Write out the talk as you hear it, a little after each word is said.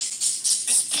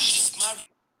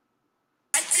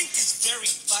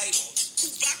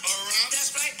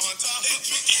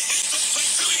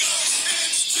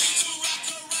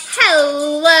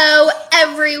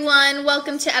everyone.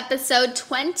 Welcome to episode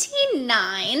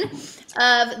 29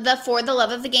 of the For the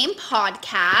Love of the Game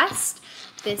podcast.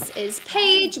 This is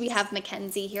Paige. We have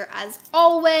Mackenzie here as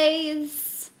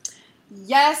always.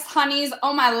 Yes, honeys.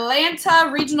 Oh, my Atlanta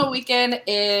regional weekend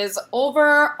is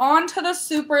over. On to the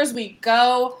supers we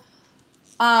go.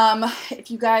 If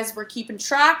you guys were keeping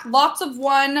track, lots of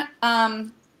one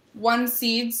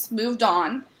seeds moved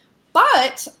on.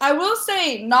 But I will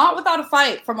say, not without a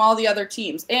fight from all the other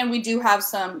teams. And we do have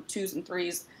some 2s and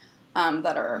 3s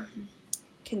that are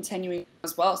continuing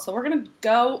as well. So we're going to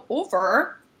go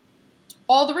over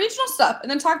all the regional stuff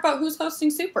and then talk about who's hosting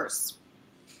supers.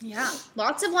 Yeah,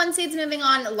 lots of one seeds moving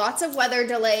on, lots of weather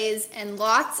delays, and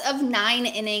lots of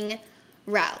 9-inning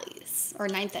rallies, or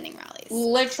 9th-inning rallies.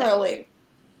 Literally.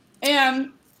 So. And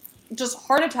just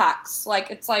heart attacks.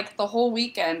 It's like the whole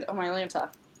weekend of my Atlanta.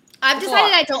 I've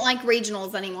decided I don't like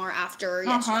regionals anymore after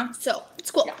yesterday, so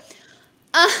it's cool. Yeah.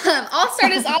 I'll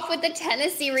start us off with the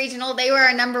Tennessee Regional. They were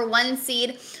our number 1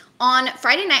 seed. On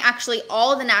Friday night, actually,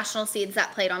 all the national seeds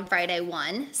that played on Friday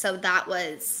won, so that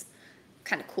was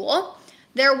kind of cool.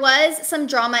 There was some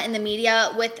drama in the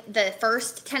media with the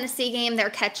first Tennessee game.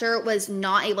 Their catcher was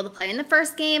not able to play in the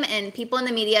first game, and people in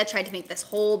the media tried to make this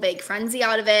whole big frenzy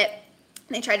out of it.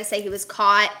 They tried to say he was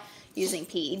caught using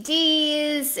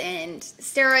PEDs and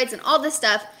steroids and all this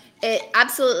stuff. It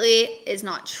absolutely is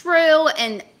not true,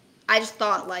 and I just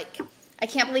thought, I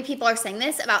can't believe people are saying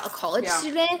this about a college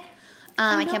student.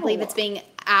 I can't believe it's being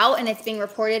out and it's being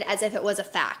reported as if it was a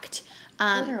fact.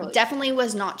 Definitely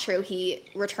was not true. He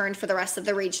returned for the rest of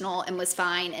the regional and was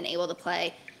fine and able to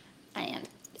play, and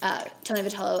Tony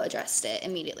Vitello addressed it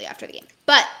immediately after the game.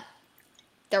 But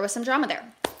there was some drama there.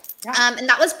 Yeah. And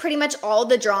that was pretty much all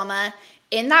the drama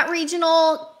in that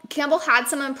regional. Campbell had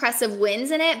some impressive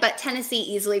wins in it, but Tennessee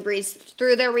easily breezed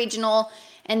through their regional,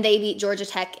 and they beat Georgia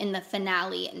Tech in the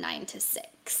finale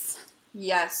 9-6.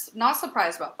 Yes, not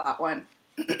surprised about that one.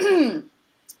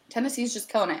 Tennessee's just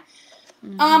killing it.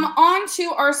 Mm-hmm. On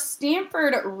to our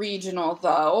Stanford regional,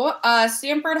 though.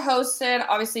 Stanford hosted,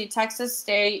 obviously, Texas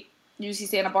State, UC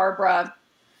Santa Barbara,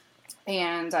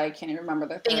 and I can't even remember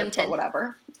the third, Binghamton. But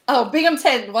whatever. Oh,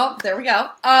 Binghamton. Well, there we go.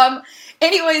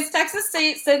 Anyways, Texas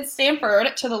State sent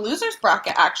Stanford to the losers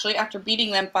bracket, actually, after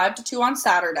beating them 5-2 on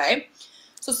Saturday.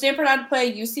 So Stanford had to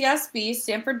play UCSB.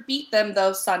 Stanford beat them,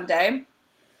 though, Sunday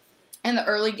in the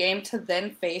early game to then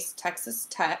face Texas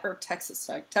State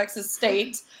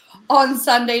on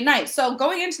Sunday night. So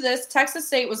going into this, Texas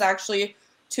State was actually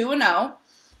 2-0.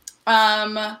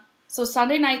 So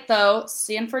Sunday night, though,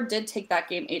 Stanford did take that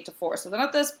game 8-4. So then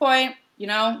at this point,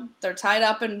 they're tied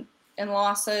up in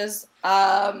losses.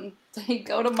 They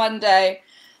go to Monday.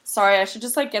 Sorry, I should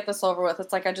just get this over with.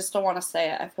 It's I just don't want to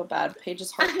say it. I feel bad.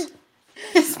 Paige's heart.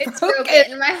 It's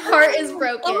broken. My heart is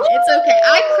broken. It's okay.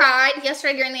 I cried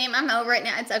yesterday during the game. I'm over it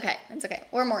now. It's okay. It's okay.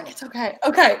 We're mourning. It's okay.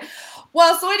 Okay.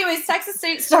 Well, so anyways, Texas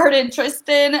State started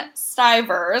Tristan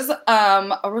Stivers,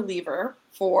 a reliever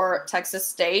for Texas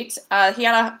State. He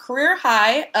had a career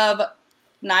high of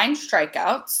 9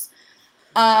 strikeouts.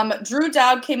 Drew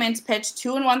Dowd came in to pitch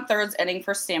 2 1/3 inning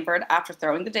for Stanford after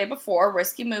throwing the day before.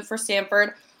 Risky move for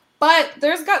Stanford. But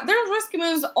there's risky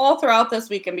moves all throughout this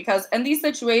weekend because in these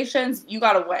situations, you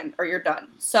got to win or you're done.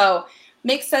 So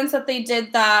makes sense that they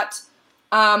did that.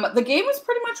 The game was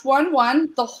pretty much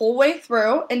 1-1 the whole way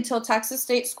through until Texas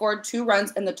State scored 2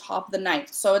 runs in the top of the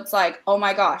 9th. So it's oh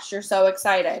my gosh, you're so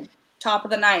excited. Top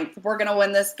of the 9th, we're going to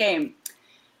win this game.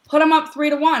 Put them up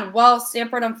 3-1. Well,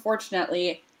 Stanford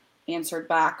unfortunately answered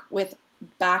back with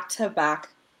back-to-back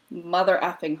mother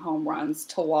effing home runs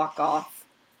to walk off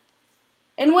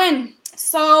and win.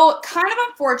 So kind of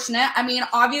unfortunate. I mean,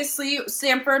 obviously,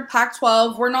 Stanford,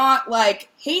 Pac-12, we're not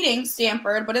hating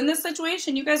Stanford, but in this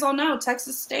situation, you guys all know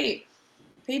Texas State.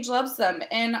 Paige loves them.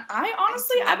 And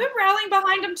I've been rallying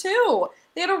behind them too.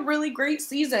 They had a really great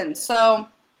season. So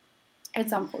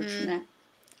it's unfortunate.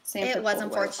 It was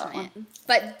unfortunate.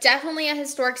 But definitely a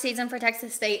historic season for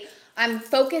Texas State. I'm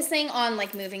focusing on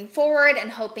moving forward and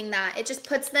hoping that it just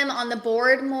puts them on the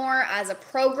board more as a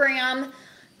program.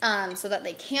 So that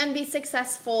they can be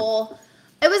successful.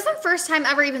 It was their first time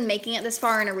ever even making it this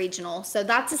far in a regional, so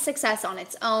that's a success on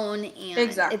its own, and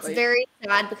exactly. It's very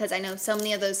sad because I know so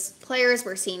many of those players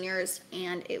were seniors,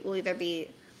 and it will either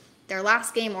be their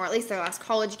last game or at least their last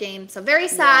college game, so very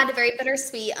sad, very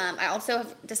bittersweet. I also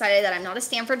have decided that I'm not a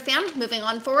Stanford fan moving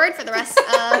on forward for the rest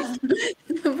of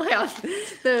the playoff,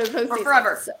 the postseason. Or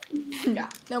forever. So, yeah,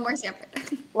 no more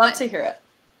Stanford. Love to hear it.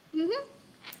 Mm-hmm.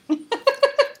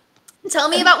 Tell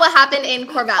me about what happened in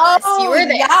Corvallis. Oh, you were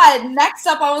there. Yeah, next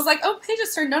up, I was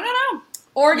Paige's turn. No.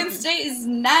 Oregon State is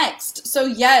next. So,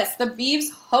 yes, the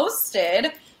Beavs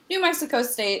hosted New Mexico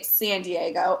State, San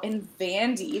Diego, and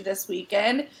Vandy this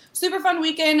weekend. Super fun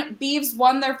weekend. Beavs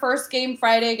won their first game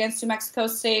Friday against New Mexico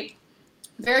State.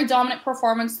 Very dominant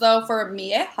performance, though, for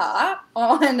Mieja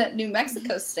on New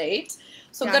Mexico State.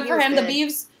 So good for him. Good.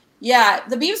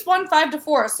 The Beavs won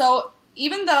 5-4. So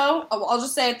even though, I'll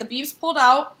just say it, the Beavs pulled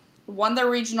out, won their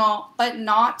regional, but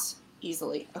not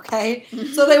easily, okay?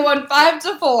 So they won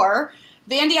 5-4.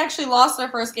 Vandy actually lost their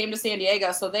first game to San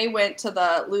Diego, so they went to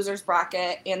the losers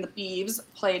bracket, and the Beavs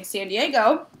played San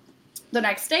Diego the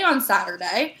next day on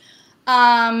Saturday. We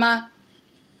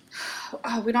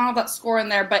don't have that score in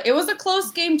there, but it was a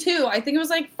close game too. I think it was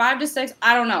like 5-6.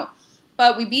 I don't know,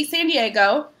 but we beat San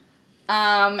Diego,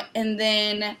 and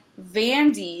then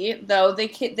Vandy though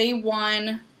they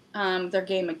won their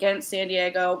game against San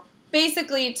Diego,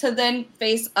 basically to then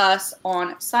face us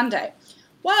on Sunday.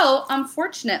 Well,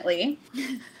 unfortunately,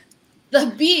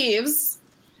 the Beavs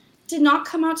did not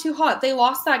come out too hot. They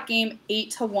lost that game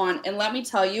 8-1, and let me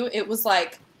tell you, it was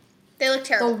like they looked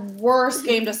terrible. The worst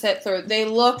game to sit through. They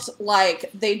looked like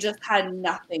they just had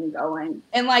nothing going.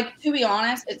 And, like, to be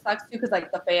honest, it sucks too because,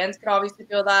 like, the fans could obviously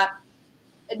feel that.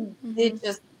 And it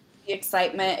just, the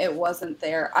excitement, it wasn't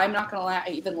there. I'm not going to lie, I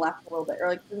even left a little bit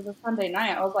early because it was a Sunday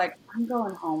night. I was like, I'm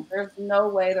going home. There's no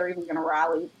way they're even going to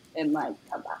rally and, like,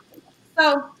 come back.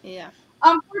 So, yeah.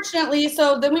 Unfortunately,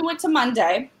 so then we went to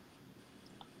Monday.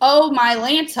 Oh, my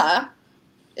Lanta.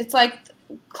 It's like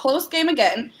close game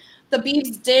again. The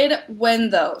Beavs did win,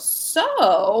 though.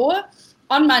 So,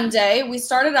 on Monday, we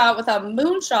started out with a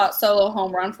moonshot solo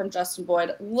home run from Justin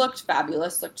Boyd. Looked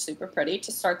fabulous, looked super pretty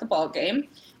to start the ball game.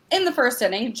 In the first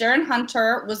inning, Jaron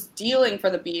Hunter was dealing for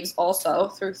the Beavs also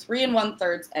through 3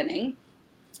 1/3 inning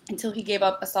until he gave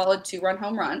up a solid 2-run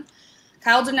home run.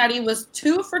 Kyle Donetti was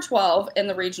 2 for 12 in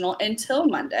the regional until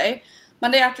Monday.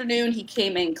 Monday afternoon, he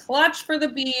came in clutch for the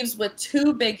Beavs with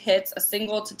 2 big hits, a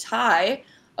single to tie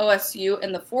OSU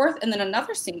in the 4th, and then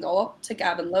another single to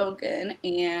Gavin Logan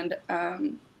and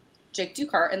Jake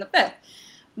Ducart in the 5th.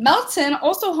 Melton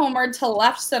also homered to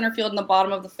left center field in the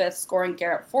bottom of the 5th, scoring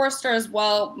Garrett Forrester as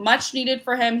well. Much needed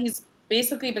for him. He's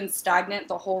basically been stagnant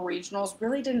the whole regionals,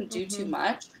 really didn't do too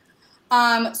much.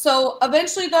 So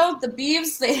eventually, though, the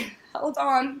Beavs, they held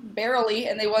on barely,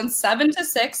 and they won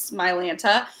 7-6,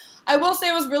 Mylanta. I will say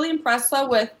I was really impressed, though,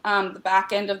 with the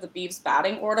back end of the Beavs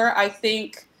batting order.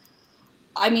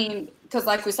 Because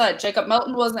like we said, Jacob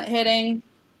Melton wasn't hitting.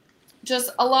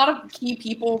 Just a lot of key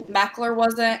people. Meckler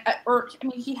wasn't,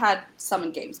 he had some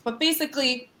in games. But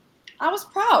basically, I was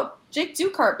proud. Jake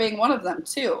Ducart being one of them,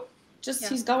 too.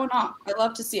 He's going off. I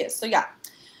love to see it. So, yeah,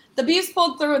 the Beavs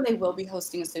pulled through, and they will be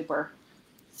hosting a Super.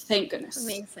 Thank goodness.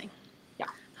 Amazing. Yeah.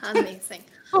 Amazing.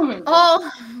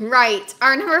 All right.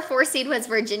 Our number 4 seed was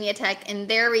Virginia Tech. In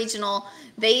their regional,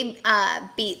 they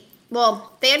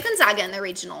they had Gonzaga in their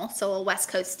regional, so a West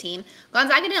Coast team.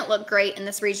 Gonzaga didn't look great in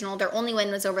this regional. Their only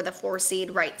win was over the 4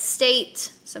 seed Wright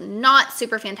State, so not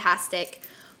super fantastic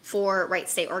for Wright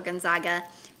State or Gonzaga.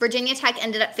 Virginia Tech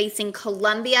ended up facing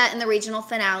Columbia in the regional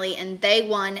finale, and they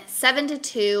won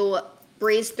 7-2,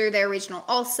 breezed through their regional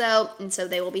also, and so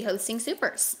they will be hosting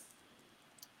Supers.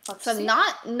 So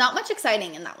not much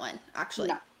exciting in that one,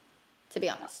 actually, to be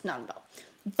honest, not at all.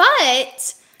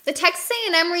 But the Texas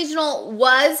A&M regional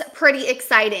was pretty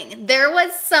exciting. There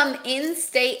was some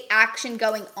in-state action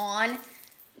going on.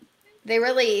 They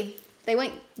went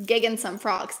gigging some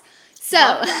frogs.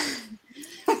 So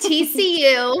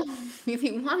TCU, if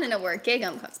you want to know where gig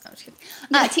comes from,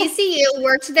 TCU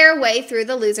worked their way through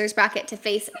the losers bracket to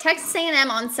face Texas A&M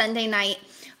on Sunday night.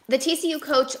 The TCU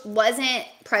coach wasn't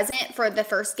present for the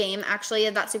first game, actually,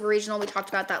 of that super regional. We talked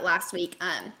about that last week,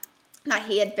 that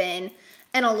he had been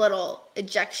in a little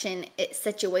ejection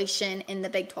situation in the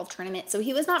Big 12 tournament. So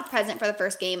he was not present for the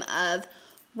first game of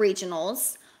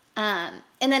regionals. And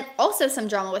then also some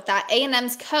drama with that.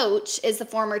 A&M's coach is the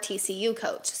former TCU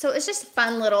coach. So it's just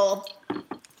fun little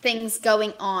things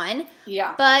going on.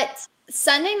 Yeah. But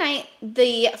Sunday night,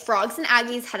 the Frogs and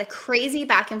Aggies had a crazy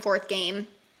back and forth game.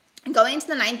 Going into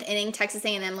the 9th inning, Texas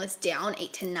A&M was down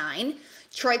 8-9.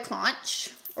 Troy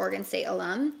Claunch, Oregon State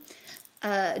alum,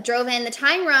 drove in the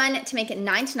tying run to make it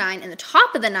 9-9 in the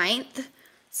top of the 9th.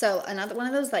 So another one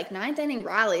of those like 9th inning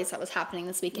rallies that was happening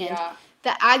this weekend. Yeah.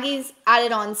 The Aggies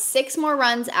added on 6 more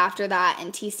runs after that,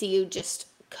 and TCU just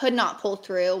could not pull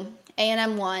through.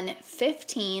 A&M won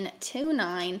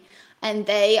 15-9, and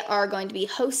they are going to be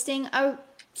hosting a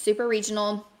super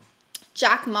regional.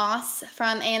 Jack Moss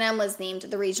from A&M was named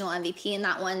the regional MVP in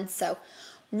that one. So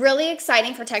really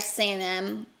exciting for Texas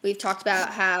A&M. We've talked about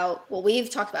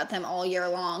them all year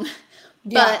long.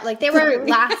 But like they were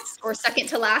last or second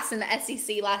to last in the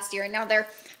SEC last year, and now they're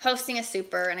hosting a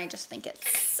super, and I just think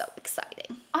it's so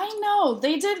exciting. I know.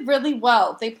 They did really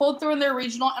well. They pulled through in their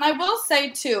regional, and I will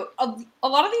say too, a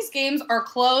lot of these games are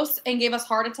close and gave us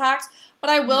heart attacks,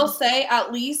 but I will say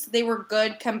at least they were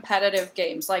good competitive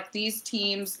games. Like these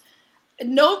teams,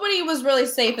 nobody was really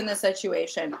safe in this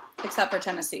situation except for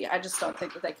Tennessee. I just don't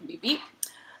think that they can be beat.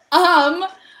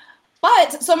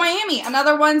 But so Miami,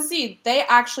 another 1 seed, they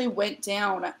actually went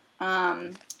down.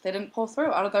 They didn't pull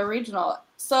through out of their regional.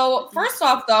 So first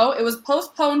off, though, it was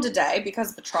postponed today because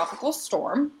of the tropical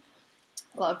storm.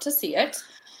 Love to see it.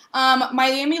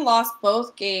 Miami lost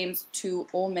both games to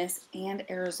Ole Miss and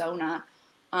Arizona.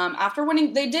 After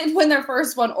winning, they did win their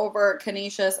first one over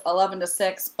Canisius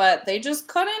 11-6, but they just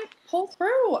couldn't pull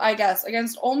through, I guess,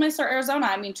 against Ole Miss or Arizona.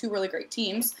 I mean, two really great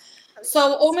teams.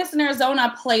 So Ole Miss and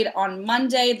Arizona played on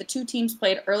Monday. The two teams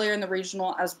played earlier in the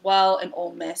regional as well, and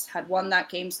Ole Miss had won that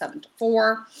game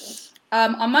 7-4.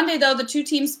 On Monday, though, the two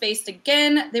teams faced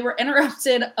again. They were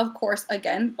interrupted, of course,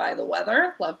 again by the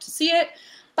weather. Love to see it.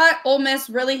 But Ole Miss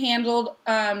really handled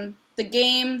the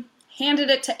game,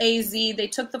 handed it to AZ. They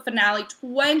took the finale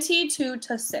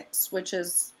 22-6, which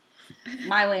is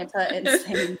Mylanta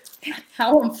insane.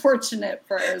 How unfortunate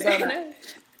for Arizona.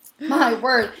 My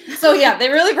word. So, yeah, they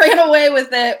really ran away with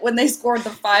it when they scored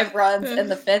the 5 runs in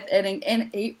the 5th inning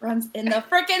and 8 runs in the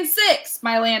frickin' 6th,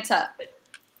 Mylanta.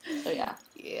 So, yeah.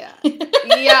 Yeah.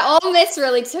 Yeah, Ole Miss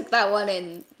really took that one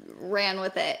and ran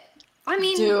with it. I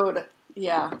mean, dude,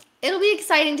 yeah. It'll be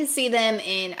exciting to see them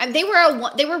in. They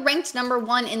were ranked number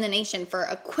 1 in the nation for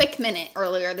a quick minute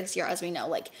earlier this year, as we know.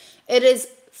 Like, it is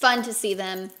fun to see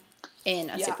them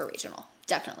in a super regional.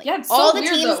 Definitely. Yeah, all the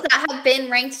teams that have been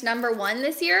ranked number 1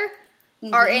 this year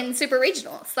are in super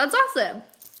regionals. That's awesome.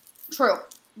 True.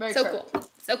 Very true. Cool.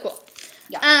 So cool.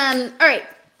 Yeah. All right.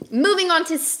 Moving on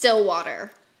to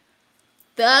Stillwater.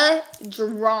 The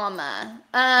drama.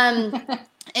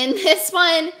 In this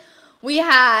one, we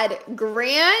had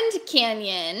Grand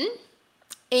Canyon,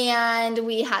 and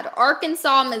we had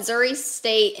Arkansas, Missouri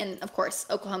State, and, of course,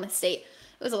 Oklahoma State.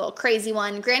 It was a little crazy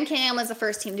one. Grand Canyon was the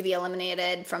first team to be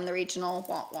eliminated from the regional.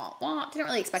 Didn't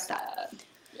really expect that.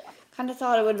 Yeah. Kind of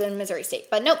thought it would have been Missouri State,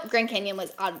 but nope, Grand Canyon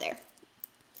was out of there.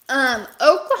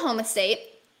 Oklahoma State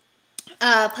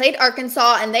played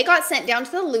Arkansas, and they got sent down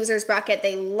to the losers bracket.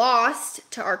 They lost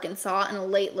to Arkansas in a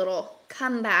late little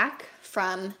comeback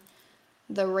from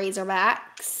the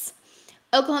Razorbacks.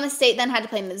 Oklahoma State then had to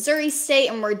play Missouri State,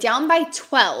 and were down by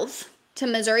 12 to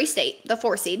Missouri State, the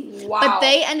 4 seed. Wow. But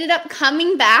they ended up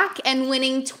coming back and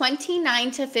winning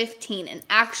 29-15, an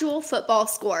actual football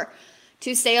score,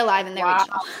 to stay alive in their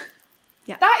regional.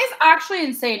 Yeah. That is actually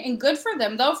insane, and good for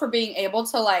them though for being able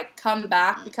to like come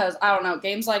back, because I don't know,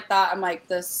 games like that, I'm like,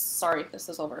 this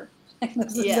is over.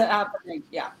 This isn't happening.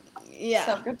 Yeah.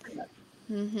 So good for them.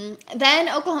 Mm-hmm. Then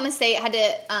Oklahoma State had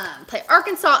to play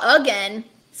Arkansas again.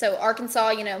 So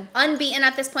Arkansas, unbeaten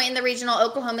at this point in the regional.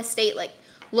 Oklahoma State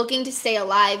looking to stay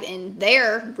alive in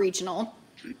their regional.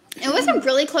 It was a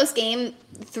really close game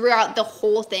throughout the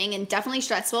whole thing, and definitely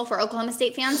stressful for Oklahoma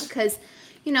State fans because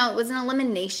it was an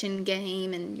elimination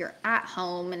game, and you're at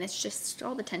home, and it's just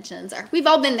all the tensions are. We've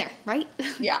all been there, right?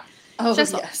 Yeah. Oh,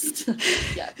 stressful. Yes.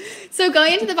 Yes. So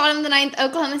going into the bottom of the 9th,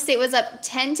 Oklahoma State was up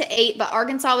 10-8, but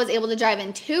Arkansas was able to drive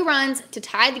in 2 runs to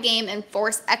tie the game and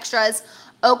force extras.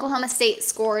 Oklahoma State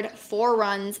scored 4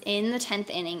 runs in the 10th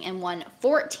inning and won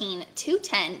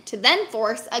 14-10 to then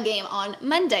force a game on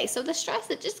Monday. So the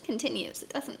stress, it just continues. It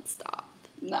doesn't stop.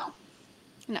 No,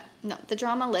 the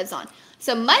drama lives on.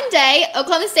 So Monday,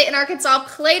 Oklahoma State and Arkansas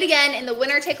played again in the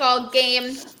winner-take-all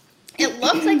game. It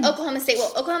looked like Oklahoma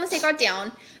State got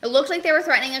down. It looked like they were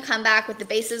threatening a comeback with the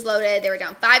bases loaded. They were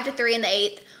down 5-3 in the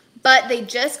 8th, but they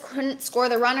just couldn't score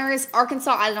the runners.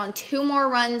 Arkansas added on 2 more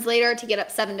runs later to get up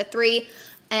 7-3,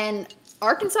 and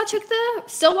Arkansas took the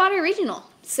Stillwater Regional.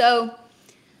 So,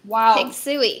 wow. Pig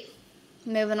Suey.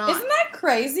 Moving on. Isn't that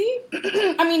crazy?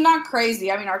 I mean, not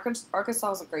crazy. I mean,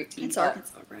 Arkansas is a great team. It's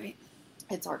Arkansas, right?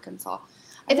 It's Arkansas.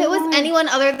 If it was anyone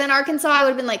other than Arkansas, I would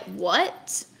have been like,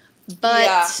 what?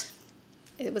 But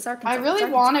it was Arkansas. I really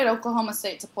wanted Oklahoma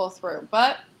State to pull through,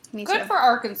 but good for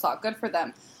Arkansas. Good for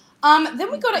them.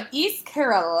 Then we go to East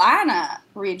Carolina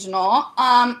Regional,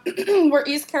 where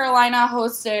East Carolina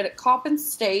hosted Coppin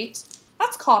State.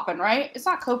 That's Coppin, right? It's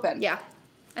not Coppin. Yeah.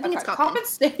 I think it's Coppin. Coppin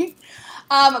State,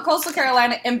 Coastal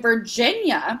Carolina, and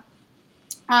Virginia.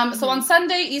 So on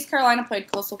Sunday, East Carolina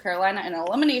played Coastal Carolina in an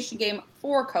elimination game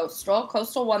for Coastal.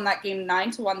 Coastal won that game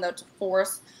 9-1, though, to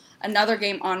force another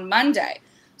game on Monday.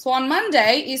 So on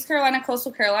Monday, East Carolina,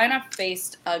 Coastal Carolina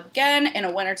faced again in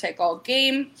a winner-take-all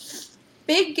game.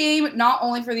 big game, not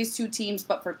only for these two teams,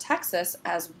 but for Texas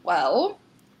as well.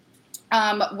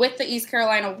 With the East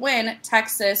Carolina win,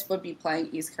 Texas would be playing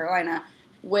East Carolina,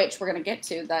 which we're going to get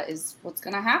to. That is what's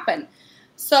going to happen.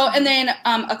 So, and then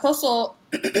a Coastal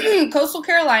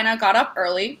Carolina got up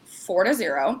early,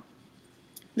 4-0.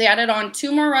 They added on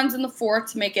 2 more runs in the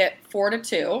fourth to make it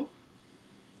 4-2.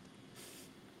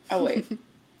 Oh, wait.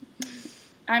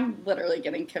 I'm literally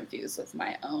getting confused with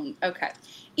my own. Okay.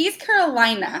 East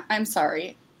Carolina, I'm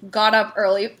sorry, got up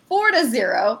early,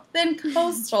 4-0. Then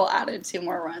Coastal added 2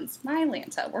 more runs. My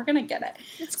Atlanta, we're going to get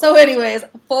it. So anyways,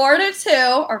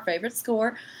 4-2, our favorite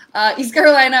score. East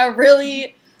Carolina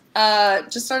really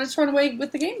just started to run away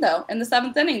with the game, though. In the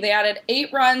 7th inning, they added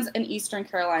 8 runs, and Eastern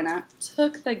Carolina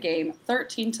took the game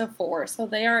 13-4. So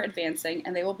they are advancing,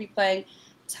 and they will be playing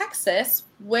Texas,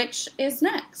 which is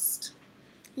next.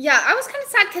 Yeah, I was kind of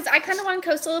sad because I kind of wanted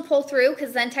Coastal to pull through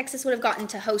because then Texas would have gotten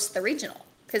to host the regional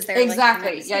because they're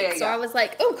exactly. Like, yeah. So I was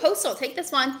like, oh, Coastal, take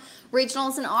this one.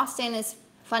 Regionals in Austin is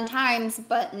fun times,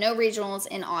 but no regionals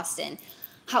in Austin.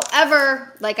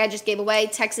 However, like I just gave away,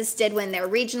 Texas did win their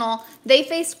regional. They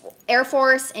faced Air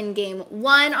Force in game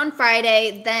 1 on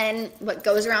Friday. Then what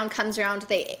goes around comes around.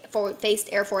 They faced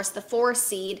Air Force, the 4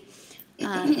 seed,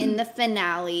 in the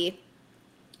finale.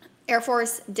 Air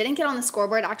Force didn't get on the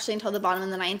scoreboard actually until the bottom of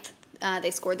the 9th.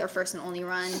 They scored their first and only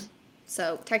run.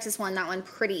 So Texas won that one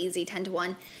pretty easy,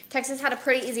 10-1. Texas had a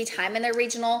pretty easy time in their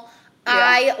regional. Yeah.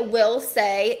 I will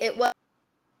say it was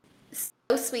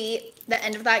so sweet, the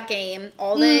end of that game.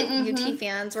 All the UT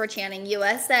fans were chanting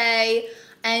USA,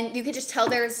 and you could just tell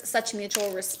there's such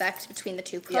mutual respect between the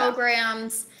two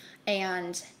programs,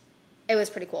 and it was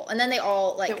pretty cool. And then they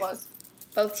all, like,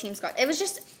 both teams got, it was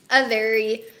just a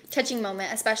very touching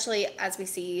moment, especially as we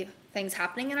see things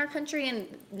happening in our country and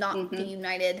not be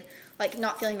united, like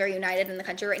not feeling very united in the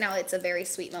country right now. It's a very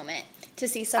sweet moment to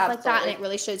see stuff like that, and it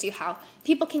really shows you how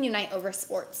people can unite over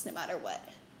sports no matter what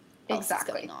else is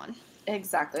going on.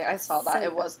 Exactly. I saw that.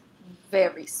 It was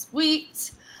very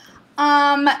sweet.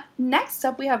 Next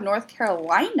up, we have North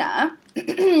Carolina.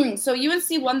 So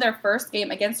UNC won their first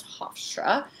game against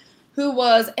Hofstra, who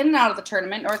was in and out of the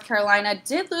tournament. North Carolina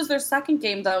did lose their second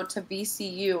game, though, to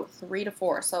VCU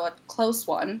 3-4, so a close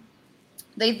one.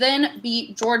 They then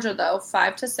beat Georgia, though,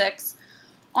 5-6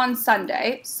 on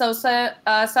Sunday. So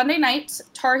Sunday night,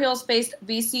 Tar Heels faced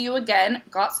VCU again,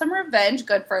 got some revenge,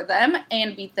 good for them,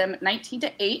 and beat them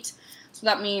 19-8. So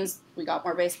that means we got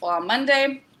more baseball on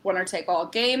Monday, winner-take-all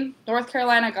game. North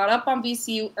Carolina got up on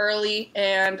VCU early,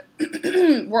 and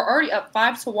we're already up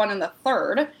 5-1 in the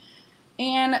third.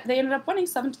 And they ended up winning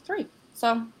 7-3.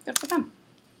 So good for them.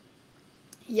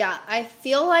 Yeah, I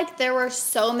feel like there were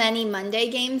so many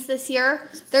Monday games this year.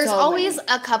 There's always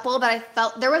a couple, but I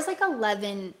felt there was like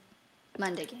 11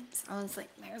 Monday games. I was like,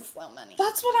 there's so many.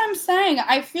 That's what I'm saying.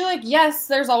 I feel like, yes,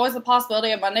 there's always a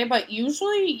possibility of Monday, but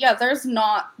usually, yeah, there's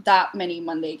not that many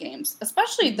Monday games.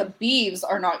 Especially the Beavs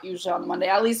are not usually on Monday,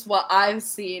 at least what I've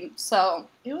seen. So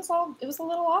it was a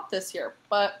little off this year,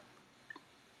 but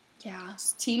yeah,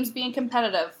 teams being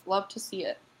competitive, love to see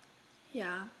it.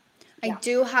 Yeah. I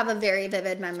do have a very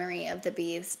vivid memory of the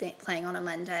Beavs playing on a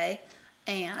Monday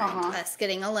and us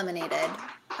getting eliminated.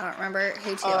 I don't remember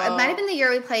who to. It might have been the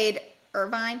year we played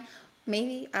Irvine.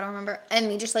 Maybe. I don't remember. And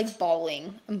me just like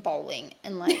bawling and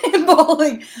like.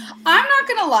 Bawling. I'm not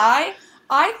going to lie.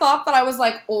 I thought that I was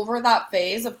like over that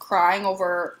phase of crying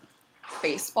over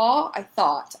baseball. I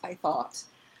thought.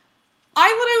 I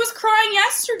literally was crying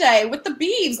yesterday with the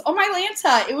Beavs. Oh, my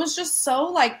Lanta. It was just so,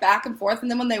 like, back and forth.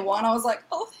 And then when they won, I was like,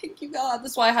 oh, thank you, God.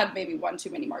 That's why I had maybe one too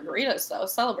many margaritas, though,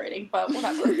 celebrating. But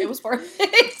whatever. It was worth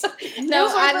it. No,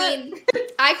 I mean,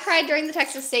 I cried during the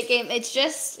Texas State game.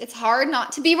 It's hard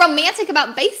not to be romantic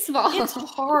about baseball. It's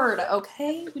hard,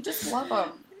 okay? We just love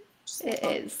them. It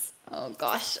is. Oh,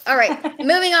 gosh. All right.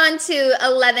 Moving on to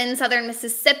 11, Southern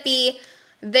Mississippi.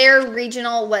 Their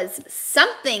regional was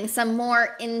some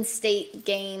more in-state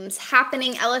games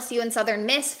happening. LSU and Southern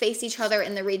Miss faced each other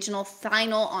in the regional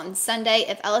final on Sunday.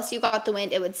 If LSU got the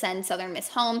win, it would send Southern Miss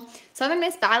home. Southern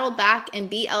Miss battled back and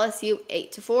beat LSU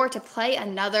 8-4 to play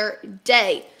another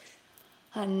day.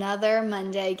 Another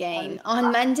Monday game.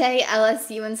 On Monday,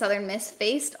 LSU and Southern Miss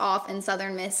faced off, and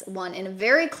Southern Miss won in a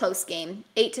very close game,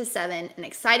 8-7. An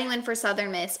exciting win for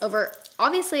Southern Miss over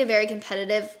obviously a very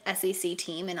competitive SEC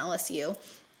team in LSU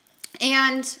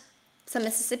and some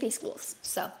Mississippi schools.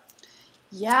 So,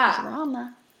 yeah.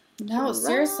 Drama. No,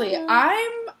 seriously. I'm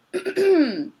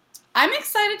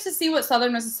excited to see what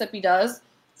Southern Mississippi does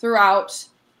throughout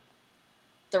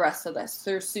the rest of this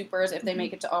through supers if they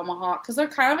make it to Omaha, because they're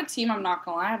kind of a team, I'm not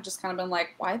gonna lie, I've just kind of been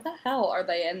like, why the hell are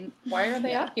they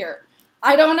up here?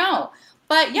 I don't know,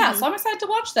 But yeah, so I'm excited to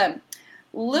watch them.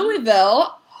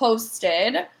 Louisville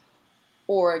hosted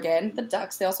Oregon, the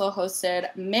Ducks. They also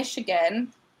hosted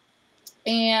Michigan.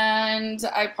 And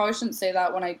I probably shouldn't say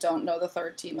that when I don't know the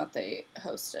third team that they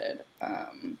hosted.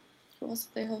 Who else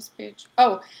did they host, Paige?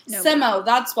 Oh, SEMO.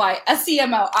 That's why.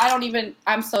 SEMO.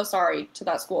 I'm so sorry to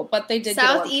that school, but they did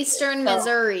Southeastern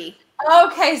Missouri.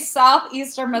 Okay,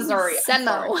 Southeastern Missouri.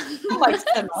 SEMO. I like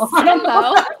SEMO. I don't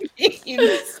know what that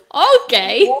means.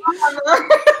 Okay.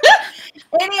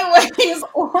 Anyways,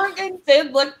 Oregon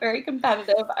did look very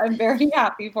competitive. I'm very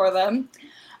happy for them.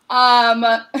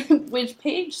 Which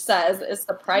Paige says is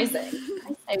surprising.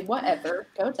 I say, whatever,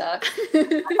 go Ducks.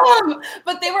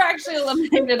 But they were actually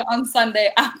eliminated on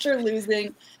Sunday after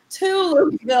losing to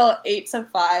Louisville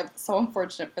 8-5. So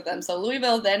unfortunate for them. So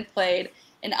Louisville then played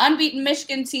an unbeaten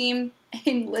Michigan team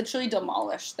and literally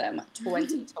demolished them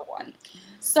 20-1.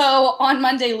 So on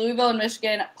Monday, Louisville and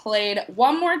Michigan played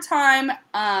one more time.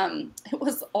 It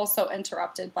was also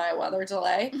interrupted by a weather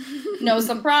delay. No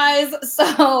surprise.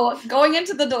 So going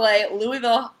into the delay,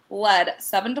 Louisville led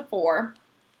 7-4.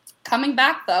 Coming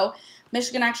back, though,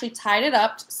 Michigan actually tied it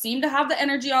up, seemed to have the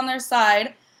energy on their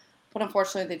side, but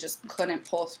unfortunately they just couldn't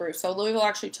pull through. So Louisville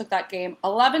actually took that game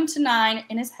 11-9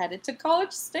 and is headed to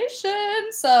College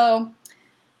Station. So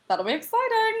that'll be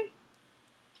exciting.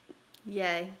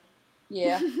 Yay.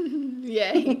 Yeah.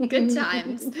 Yay. Good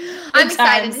times. I'm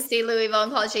excited to see Louisville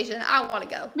and College Station. I want to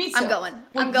go. Me too. I'm going.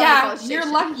 Well, I'm going to College Station.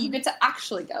 You're lucky. You get to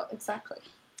actually go. Exactly.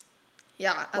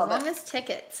 Yeah, as long as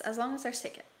tickets. As long as there's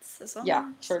tickets.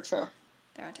 True.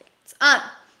 There are tickets. All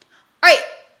right.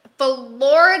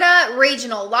 Florida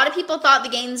Regional. A lot of people thought the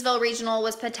Gainesville Regional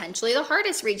was potentially the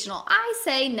hardest regional. I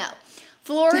say no.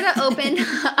 Florida opened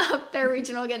up their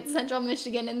regional against Central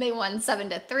Michigan, and they won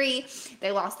 7-3.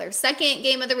 They lost their second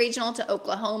game of the regional to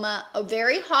Oklahoma. A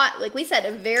very hot, like we said,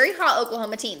 a very hot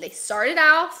Oklahoma team. They started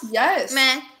off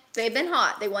meh. They've been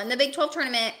hot. They won the Big 12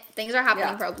 tournament. Things are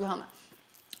happening for Oklahoma.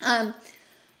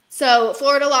 So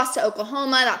Florida lost to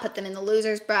Oklahoma. That put them in the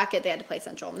losers bracket. They had to play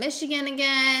Central Michigan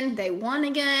again. They won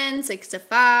again,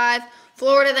 6-5.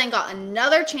 Florida then got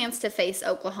another chance to face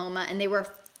Oklahoma, and they were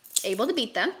able to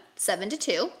beat them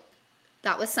 7-2.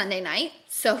 That was Sunday night.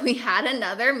 So we had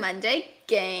another Monday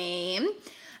game.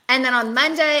 And then on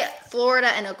Monday, Florida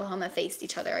and Oklahoma faced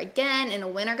each other again in a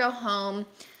win-or-go-home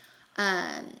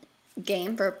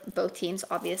game for both teams,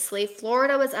 obviously.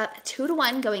 Florida was up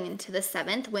 2-1 going into the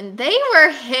 7th when they were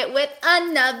hit with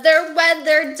another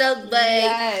weather delay.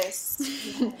 Yes.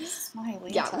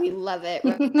 Yeah, we love it.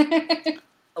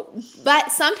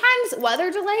 But sometimes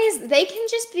weather delays, they can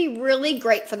just be really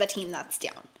great for the team that's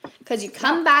down. Because you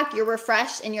come back, you're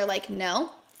refreshed, and you're like,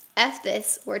 no, F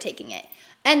this, we're taking it.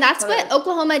 And that's what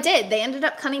Oklahoma did. They ended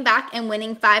up coming back and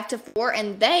winning 5-4,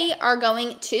 and they are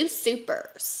going to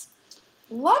Supers.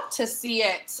 Love to see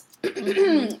it.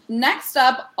 Next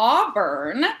up,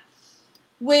 Auburn,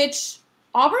 which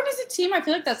Auburn is a team I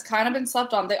feel like that's kind of been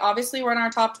slept on. They obviously were in our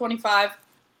top 25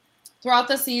 throughout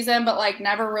the season, but like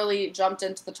never really jumped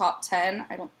into the top 10.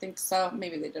 I don't think so.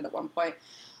 Maybe they did at one point.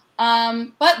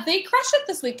 But they crushed it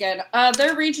this weekend.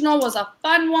 Their regional was a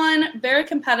fun one, very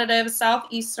competitive,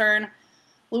 Southeastern.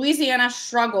 Louisiana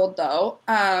struggled, though.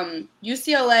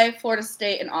 UCLA, Florida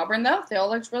State, and Auburn, though, they all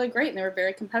looked really great, and they were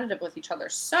very competitive with each other.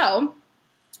 So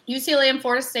UCLA and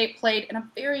Florida State played in a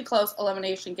very close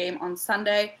elimination game on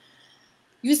Sunday.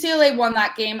 UCLA won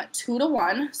that game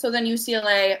 2-1, so then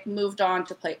UCLA moved on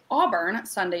to play Auburn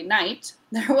Sunday night.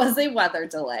 There was a weather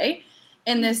delay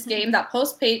in this game that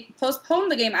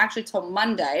postponed the game actually till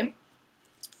Monday.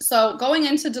 So going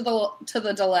into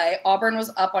the delay, Auburn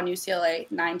was up on UCLA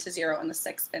 9-0 in the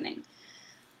 6th inning.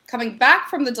 Coming back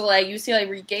from the delay, UCLA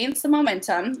regained some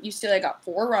momentum. UCLA got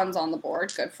 4 runs on the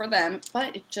board. Good for them,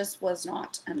 but it just was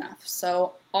not enough.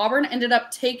 So Auburn ended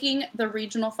up taking the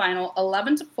regional final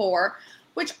 11-4,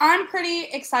 which I'm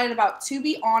pretty excited about. To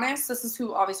be honest, this is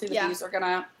who obviously the Bees are going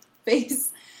to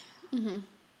face. Mm-hmm.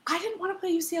 I didn't want to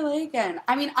play UCLA again.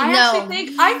 I mean, I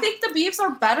think the Beavs are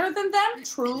better than them,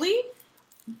 truly.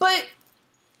 But,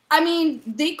 I mean,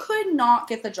 they could not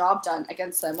get the job done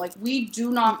against them. Like, we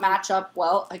do not match up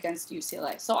well against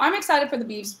UCLA. So I'm excited for the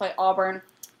Beavs to play Auburn,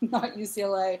 not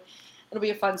UCLA. It'll be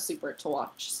a fun super to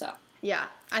watch. So yeah,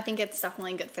 I think it's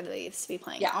definitely good for the Beavs to be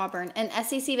playing Auburn. And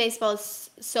SEC baseball is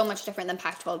so much different than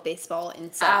Pac-12 baseball.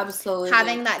 And so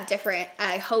having that different,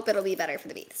 I hope it'll be better for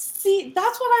the Beavs. See,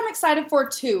 that's what I'm excited for,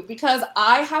 too, because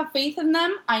I have faith in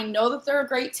them. I know that they're a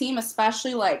great team,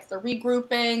 especially, like, they're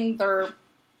regrouping,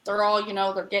 they're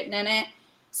all, they're getting in it.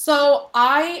 So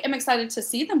I am excited to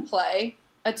see them play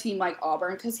a team like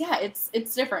Auburn because,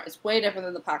 it's different. It's way different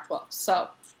than the Pac-12. So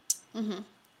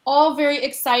all very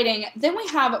exciting. Then we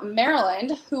have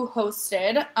Maryland, who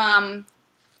hosted.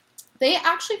 They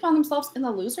actually found themselves in the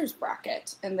losers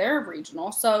bracket in their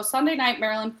regional. So Sunday night,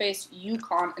 Maryland faced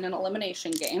UConn in an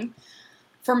elimination game.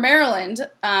 For Maryland,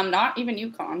 not even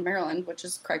UConn, Maryland, which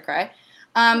is cray-cray.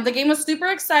 The game was super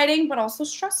exciting, but also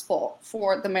stressful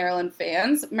for the Maryland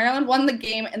fans. Maryland won the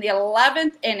game in the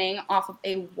 11th inning off of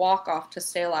a walk-off to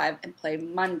stay alive and play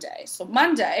Monday. So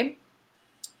Monday,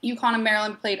 UConn and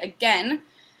Maryland played again.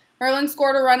 Maryland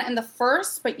scored a run in the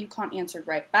first, but UConn answered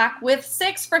right back with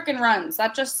 6 freaking runs.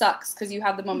 That just sucks because you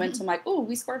have the momentum like, ooh,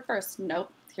 we scored first.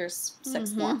 Nope, here's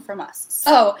 6 more from us.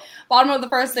 So bottom of the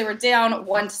first, they were down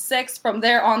 1-6. From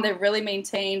there on, they really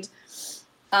maintained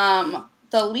the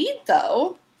lead,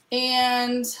 though.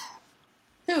 And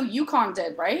UConn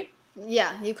did, right?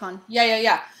 Yeah, UConn.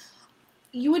 Yeah.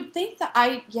 You would think that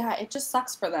it just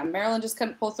sucks for them. Maryland just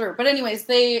couldn't pull through. But anyways,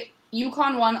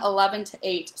 UConn won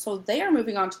 11-8, so they are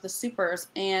moving on to the Supers,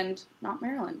 and not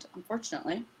Maryland,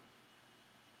 unfortunately.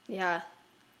 Yeah.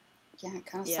 Yeah, it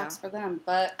kind of sucks for them,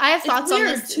 but I have thoughts on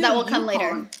this that will come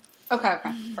later. Okay,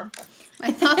 perfect.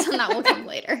 My thoughts on that will come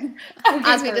later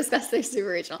as we discuss the Super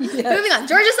Regional. Yes. Moving on,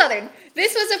 Georgia Southern.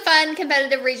 This was a fun,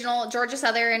 competitive regional. Georgia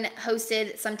Southern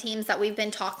hosted some teams that we've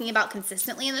been talking about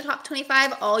consistently in the top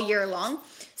 25 all year long.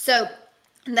 So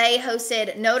they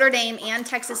hosted Notre Dame and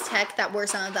Texas Tech that were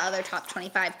some of the other top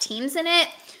 25 teams in it.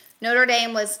 Notre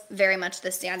Dame was very much the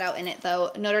standout in it,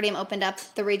 though. Notre Dame opened up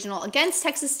the regional against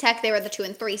Texas Tech. They were the 2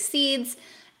 and 3 seeds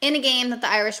in a game that the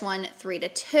Irish won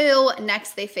 3-2.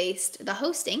 Next, they faced the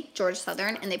hosting, Georgia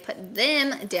Southern, and they put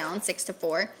them down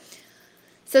 6-4.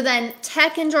 So then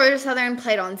Tech and Georgia Southern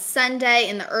played on Sunday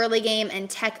in the early game, and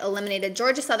Tech eliminated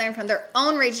Georgia Southern from their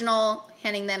own regional,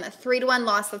 handing them a 3-1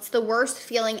 loss. That's the worst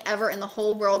feeling ever in the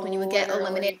whole world when you would get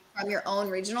eliminated from your own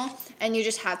regional, and you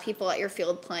just have people at your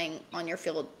field playing on your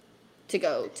field to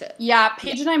go to. Yeah,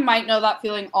 Paige and I might know that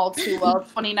feeling all too well.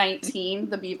 2019,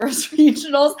 the Beavers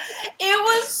regionals. It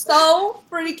was so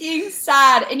freaking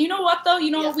sad. And you know what, though?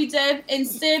 You know what we did?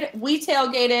 Instead, we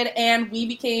tailgated and we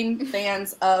became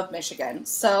fans of Michigan.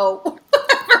 So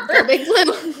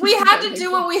we had to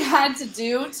do what we had to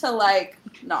do to, like,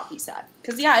 not be sad.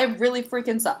 Because, it really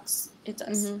freaking sucks. It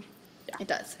does. Mm-hmm. Yeah.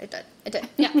 It did.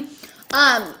 Yeah.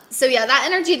 So that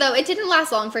energy, though, it didn't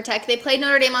last long for Tech. They played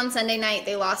Notre Dame on Sunday night.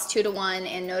 They lost 2-1,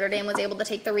 and Notre Dame was able to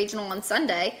take the regional on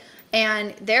Sunday,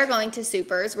 and they're going to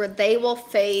Supers where they will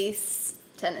face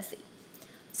Tennessee.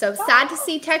 So sad to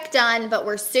see Tech done, but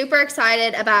we're super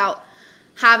excited about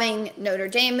having Notre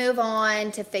Dame move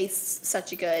on to face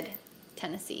such a good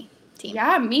Tennessee team.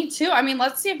 Yeah, me too. I mean,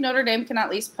 let's see if Notre Dame can at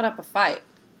least put up a fight.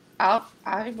 I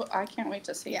can't wait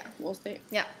to see. Yeah. We'll see.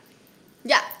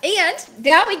 Yeah, and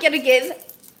now we get to give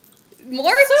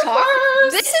more talk.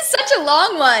 This is such a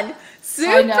long one.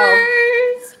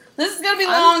 Supers. This is going to be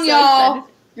long, y'all.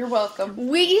 Excited. You're welcome.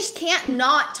 We just can't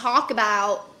not talk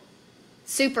about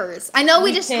Supers. I know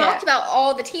we just talked about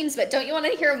all the teams, but don't you want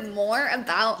to hear more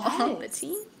about all the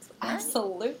teams?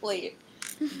 Absolutely.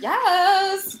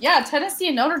 Yes. Yeah, Tennessee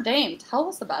and Notre Dame. Tell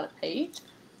us about it, Paige.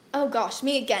 Oh, gosh,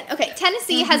 me again. Okay,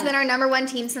 Tennessee has been our number 1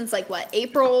 team since,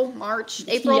 April, March?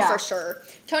 April for sure.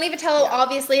 Tony Vitello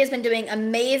obviously has been doing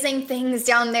amazing things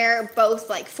down there,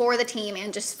 both, for the team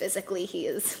and just physically. He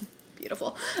is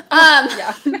beautiful.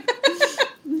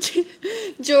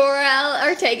 Jorel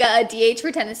Ortega, a DH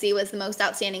for Tennessee, was the most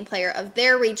outstanding player of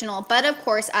their regional. But, of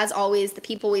course, as always, the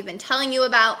people we've been telling you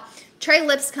about, Trey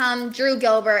Lipscomb, Drew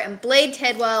Gilbert, and Blade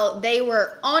Tidwell, they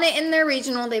were on it in their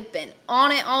regional. They've been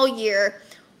on it all year.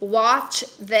 Watch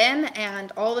them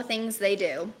and all the things they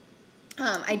do.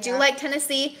 I do like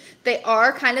Tennessee. They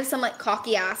are kind of some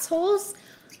cocky assholes.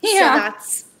 Yeah.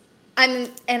 So and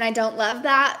I don't love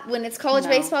that when it's college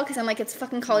baseball because I'm like, it's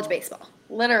fucking college baseball.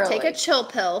 Literally. Take a chill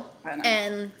pill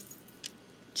and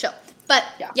chill. But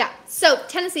so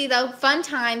Tennessee though, fun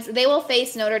times. They will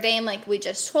face Notre Dame like we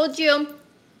just told you.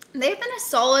 They've been a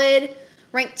solid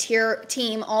ranked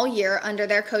team all year under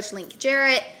their coach Link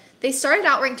Jarrett. They started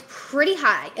out ranked pretty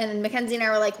high, and Mackenzie and I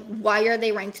were like, why are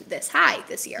they ranked this high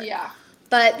this year? Yeah.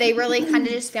 But they really kind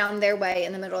of just found their way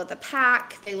in the middle of the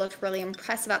pack. They looked really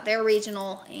impressive at their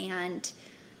regional, and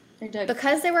they did.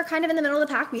 Because they were kind of in the middle of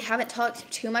the pack, we haven't talked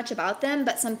too much about them,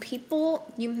 but some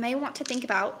people you may want to think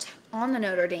about on the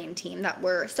Notre Dame team that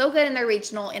were so good in their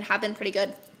regional and have been pretty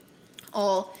good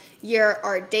all year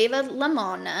are David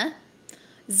Lamona,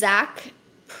 Zach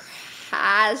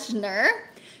Pasner,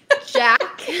 Jack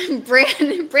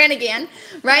Brannigan,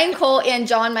 Ryan Cole, and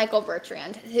John Michael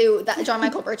Bertrand, John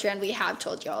Michael Bertrand we have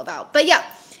told you all about. But yeah,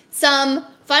 some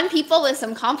fun people with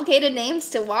some complicated names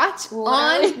to watch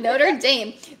on Notre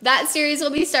Dame. That series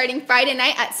will be starting Friday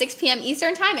night at 6 p.m.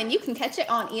 Eastern time, and you can catch it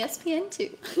on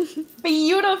ESPN2.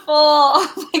 Beautiful.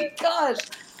 Oh my gosh.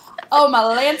 Oh,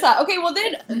 Malanta. Okay, well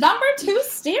then, number 2,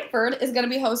 Stanford is going to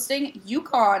be hosting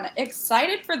UConn.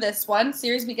 Excited for this one.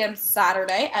 Series begins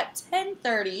Saturday at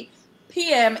 10:30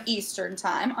 p.m. Eastern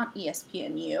time on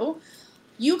ESPNU.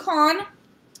 UConn,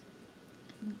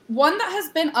 one that has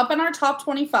been up in our top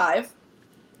 25.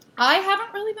 I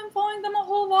haven't really been following them a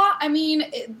whole lot. I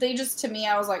mean, they just, to me,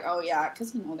 I was like, oh yeah,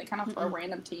 because, they kind of throw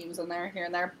random teams in there, here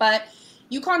and there. But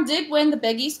UConn did win the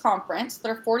Big East Conference.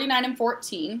 They're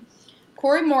 49-14.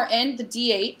 Corey Morton, the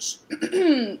DH,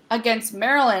 against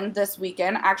Maryland this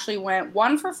weekend, actually went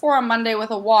 1 for 4 on Monday with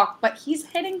a walk, but he's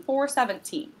hitting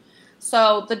 .417.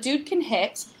 So the dude can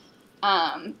hit.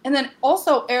 And then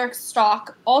also Eric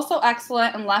Stock, also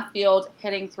excellent in left field,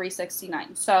 hitting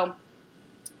 .369. So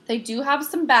they do have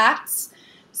some bats.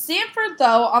 Stanford,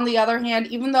 though, on the other hand,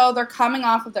 even though they're coming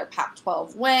off of their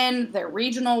Pac-12 win, their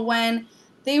regional win,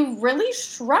 they really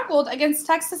struggled against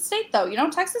Texas State, though.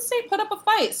 Texas State put up a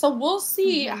fight. So we'll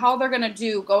see how they're going to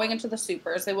do going into the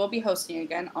Supers. They will be hosting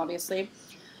again, obviously.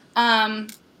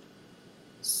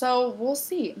 So we'll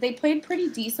see. They played pretty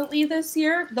decently this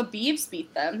year. The Beavs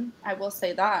beat them. I will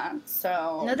say that.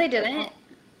 So no, they didn't.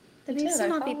 The Beavs did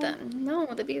not beat them. No,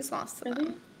 the Beavs lost to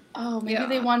them. Oh, maybe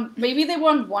they won. Maybe they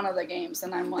won one of the games,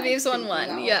 and I'm like, the Beavs won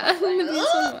one. Yeah, the Beavs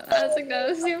won one. I was like,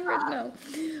 no, Stanford, no.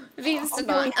 The Beavs did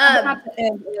not.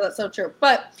 That's so true.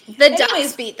 But the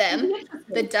Ducks beat them.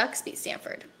 The Ducks beat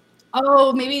Stanford.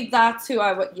 Oh, maybe that's who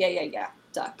I would. Yeah.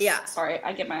 Ducks. Yeah. Sorry,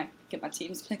 I get my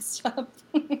teams mixed up.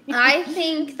 I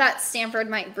think that Stanford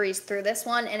might breeze through this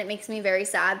one, and it makes me very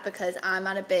sad because I'm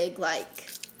on a big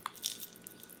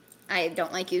I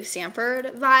don't like you, Stanford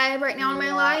vibe right now in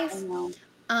my life. I know.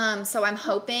 So I'm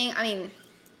hoping. I'm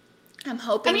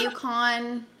hoping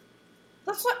UConn.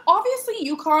 That's what. Obviously,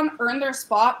 UConn earned their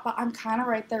spot, but I'm kind of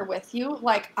right there with you.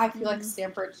 I feel like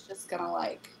Stanford's just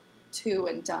gonna 2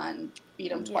 and done, beat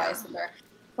them twice in there.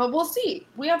 But we'll see.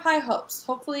 We have high hopes.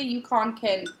 Hopefully, UConn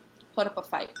can put up a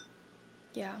fight.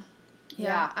 Yeah.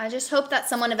 I just hope that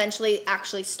someone eventually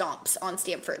actually stomps on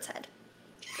Stanford's head.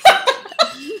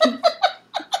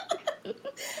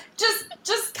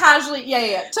 Just casually,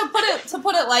 yeah. To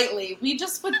put it lightly, we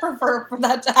just would prefer for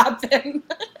that to happen.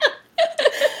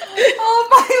 Oh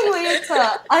my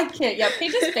Lanta, I can't. Yeah,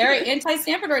 Paige is very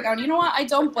anti-Stanford right now. And you know what? I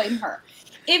don't blame her.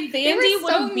 If Vandy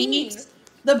would have beat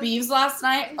the Beavs last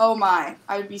night, oh my,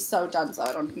 I would be so done. So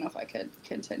I don't even know if I could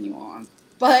continue on.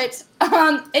 But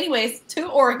anyways, to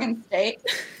Oregon State.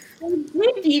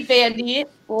 They beat Vandy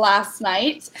last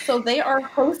night, so they are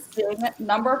hosting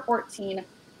number 14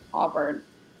 Auburn.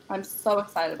 I'm so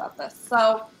excited about this.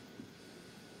 So,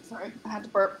 sorry, I had to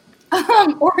burp.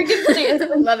 Oregon State is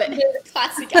love it.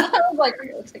 Classic. I was like,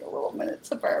 we're gonna take a little minute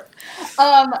to burp.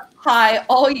 High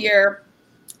all year,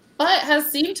 but has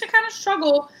seemed to kind of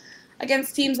struggle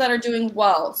against teams that are doing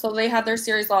well. So they had their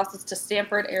series losses to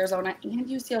Stanford, Arizona, and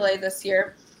UCLA this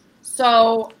year.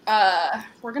 So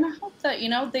we're gonna hope that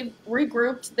they've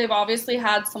regrouped. They've obviously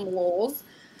had some lulls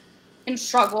and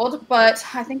struggled, but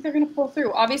I think they're going to pull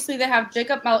through. Obviously, they have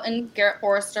Jacob Melton, Garrett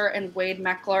Forrester, and Wade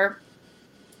Meckler.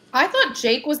 I thought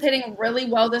Jake was hitting really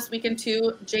well this weekend,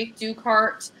 too. Jake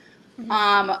Dukart.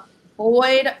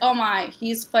 Boyd, oh my,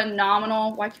 he's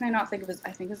phenomenal. Why can I not think of his, I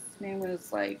think his name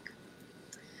was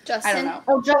Justin. I don't know.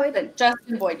 Oh,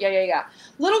 Justin Boyd. Yeah.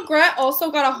 Little Gret also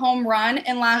got a home run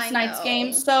in last night's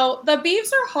game. So the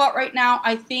Beavs are hot right now.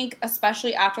 I think,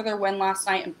 especially after their win last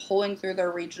night and pulling through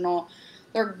their regional,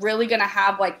 they're really going to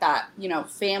have that,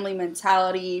 family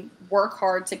mentality, work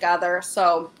hard together.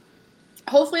 So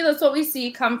hopefully that's what we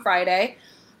see come Friday.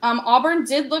 Auburn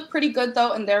did look pretty good,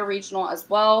 though, in their regional as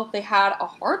well. They had a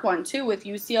hard one, too, with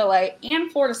UCLA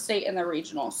and Florida State in their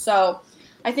regional. So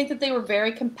I think that they were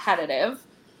very competitive.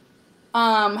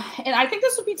 And I think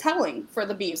this would be telling for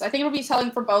the Beavs. I think it'll be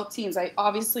telling for both teams.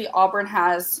 Obviously, Auburn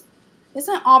has –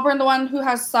 isn't Auburn the one who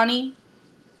has Sonny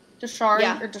Deshara?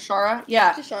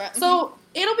 Yeah. Deshara. So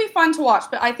it'll be fun to watch.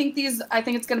 But I think it's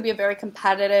going to be a very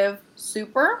competitive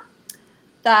super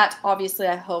that obviously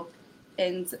I hope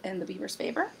ends in the Beavers'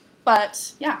 favor.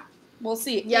 But, yeah, we'll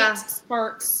see. Yeah. It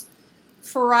starts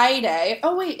Friday.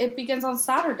 Oh, wait, it begins on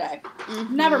Saturday.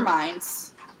 Mm-hmm. Never mind.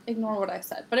 Ignore what I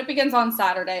said. But it begins on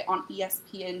Saturday on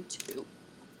ESPN2.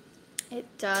 It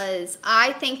does.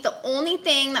 I think the only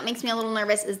thing that makes me a little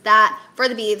nervous is that, for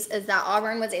the Beavs, is that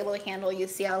Auburn was able to handle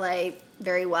UCLA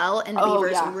very well, and the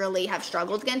Beavers really have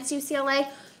struggled against UCLA.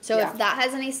 So if that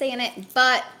has any say in it,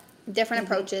 but different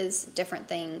approaches, different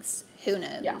things, who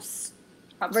knows?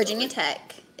 Yeah. Virginia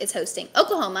Tech is hosting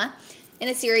Oklahoma in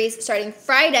a series starting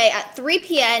Friday at 3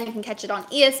 p.m. You can catch it on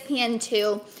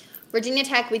ESPN2. Virginia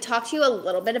Tech, we talked to you a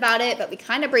little bit about it, but we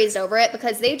kind of breezed over it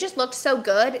because they just looked so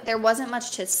good. There wasn't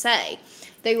much to say.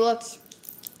 They looked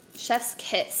chef's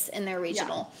kiss in their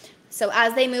regional. Yeah. So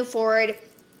as they move forward,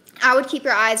 I would keep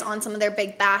your eyes on some of their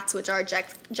big bats, which are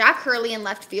Jack Hurley in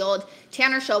left field,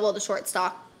 Tanner Schobel, the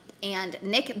shortstop, and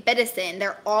Nick Biddison.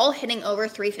 They're all hitting over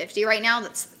 350 right now.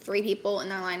 That's 3 people in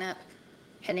their lineup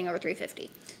hitting over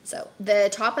 350. So the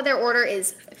top of their order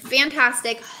is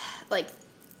fantastic, like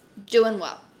doing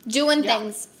well. Doing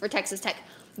things for Texas Tech.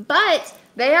 But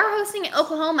they are hosting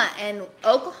Oklahoma, and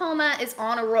Oklahoma is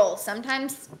on a roll.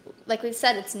 Sometimes, like we've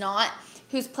said, it's not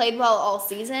who's played well all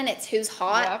season. It's who's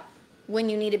hot when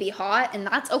you need to be hot, and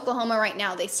that's Oklahoma right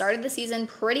now. They started the season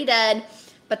pretty dead,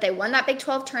 but they won that Big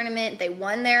 12 tournament. They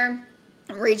won their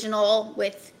regional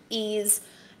with ease,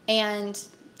 and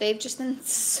they've just been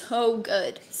so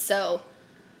good. So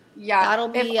yeah, that'll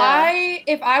be.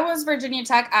 If I was Virginia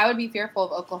Tech, I would be fearful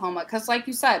of Oklahoma because, like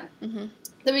you said, the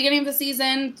beginning of the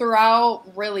season, throughout,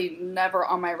 really never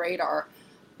on my radar.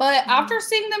 But after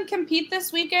seeing them compete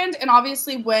this weekend and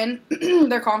obviously win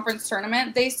their conference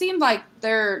tournament, they seem like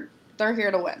they're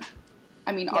here to win.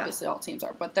 I mean, obviously all teams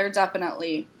are, but they're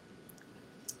definitely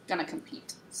gonna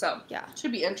compete. So yeah, it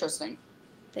should be interesting.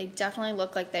 They definitely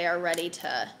look like they are ready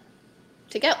to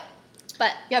go.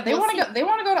 But yeah, they want to go. They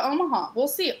want to go to Omaha. We'll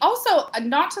see. Also,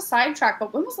 not to sidetrack,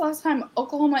 but when was the last time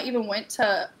Oklahoma even went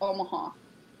to Omaha?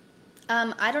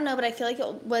 I don't know, but I feel like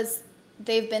it was.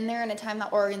 They've been there in a time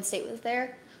that Oregon State was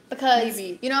there because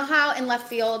you know how in left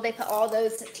field they put all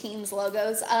those teams'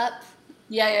 logos up.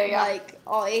 Yeah. Like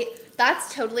all 8.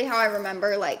 That's totally how I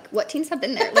remember. Like what teams have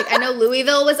been there. Like I know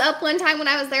Louisville was up one time when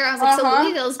I was there. I was like, so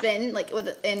Louisville's been like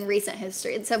in recent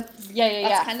history, and so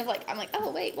that's kind of like I'm like, oh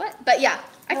wait, what? But yeah,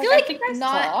 I feel like it's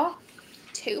not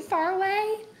too far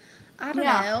away. I don't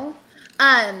know.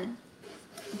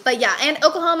 But yeah, and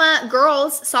Oklahoma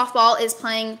girls softball is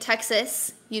playing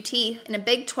Texas UT in a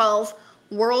Big 12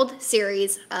 World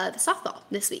Series of softball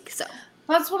this week. So.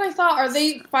 That's what I thought. Are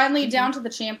they finally down to the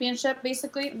championship,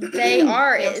 basically? They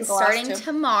are. It's starting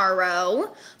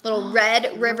tomorrow. Little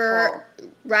Red River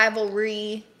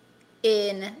rivalry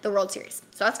in the World Series.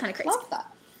 So that's kind of crazy. Love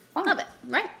that. Love it,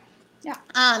 right?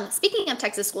 Yeah. Speaking of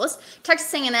Texas schools,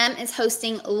 Texas A&M is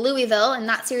hosting Louisville, and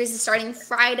that series is starting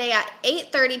Friday at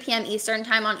 8:30 p.m. Eastern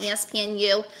time on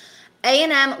ESPNU.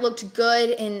 A&M looked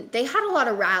good, and they had a lot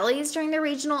of rallies during their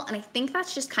regional, and I think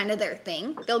that's just kind of their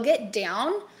thing. They'll get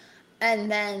down,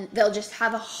 and then they'll just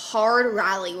have a hard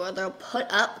rally where they'll put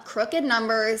up crooked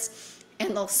numbers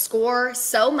and they'll score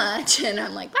so much. And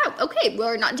I'm like, wow, okay,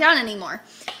 we're not down anymore.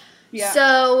 Yeah.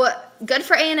 So good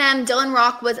for A&M. Dylan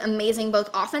Rock was amazing both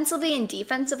offensively and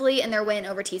defensively in their win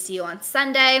over TCU on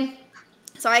Sunday.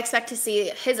 So I expect to see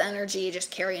his energy just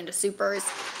carry into supers.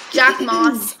 Jack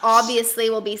Moss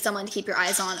obviously will be someone to keep your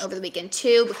eyes on over the weekend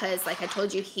too because like I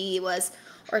told you, he was,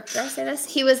 or did I say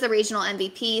this? He was the regional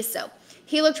MVP. So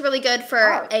he looked really good for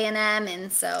A&M,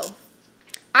 and so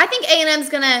I think A&M's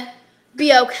going to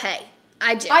be okay.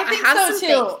 I do. I think so,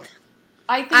 too. Faith.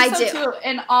 I think so, too.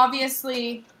 And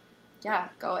obviously,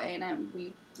 go A&M.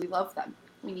 We love them.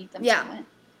 We need them to win.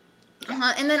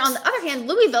 And then on the other hand,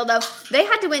 Louisville, though, they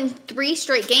had to win 3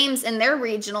 straight games in their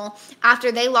regional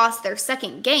after they lost their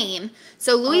second game.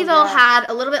 So Louisville had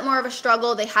a little bit more of a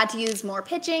struggle. They had to use more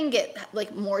pitching, get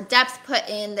like more depth put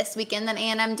in this weekend than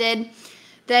A&M did.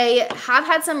 They have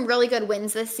had some really good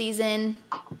wins this season,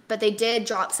 but they did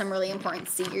drop some really important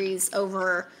series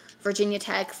over Virginia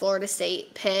Tech, Florida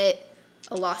State, Pitt,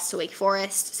 a loss to Wake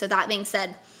Forest. So that being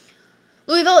said,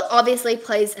 Louisville obviously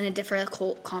plays in a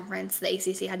difficult conference. The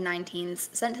ACC had 9 teams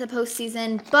sent to the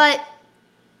postseason, but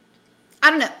I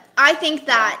don't know. I think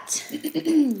that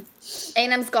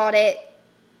A&M's got it.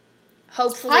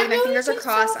 Hopefully, my fingers are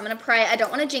crossed. I'm going to pray. I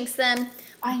don't want to jinx them,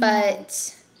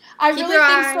 but I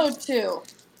really think so too.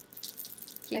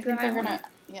 I think they're gonna,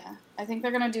 I think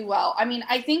they're gonna do well. I mean,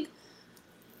 I think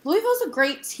Louisville's a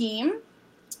great team,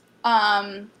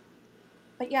 but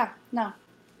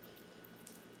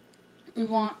we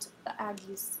want the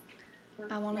Aggies.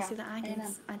 I want to see the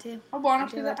Aggies. I do. I want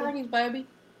to see the Aggies, baby.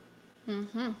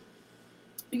 You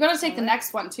gotta take the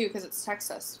next one too, because it's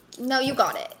Texas. No, you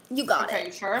got it. You got it. Okay,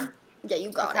 you sure? Yeah,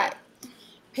 you got it.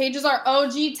 Paige is our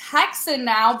OG Texan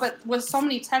now, but with so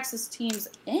many Texas teams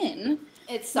in,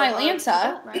 it's so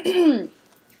Atlanta. Right?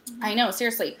 I know,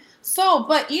 seriously. So,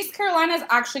 but East Carolina is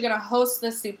actually going to host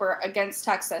the Super against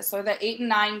Texas. So, the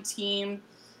 8-9 team.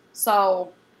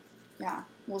 So,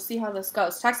 we'll see how this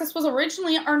goes. Texas was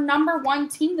originally our number 1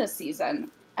 team this season.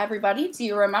 everybody. Do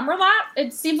you remember that?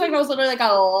 It seems like that was literally like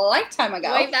a lifetime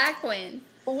ago. Way back when.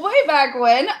 Way back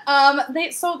when.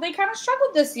 They kind of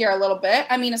struggled this year a little bit.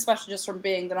 I mean, especially just from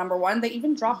being the number one. They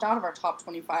even dropped out of our top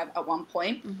 25 at one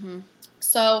point. Mm-hmm.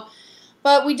 So,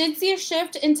 but we did see a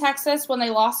shift in Texas when they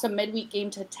lost a midweek game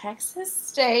to Texas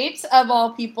State, of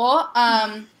all people.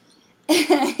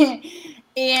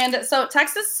 And so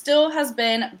Texas still has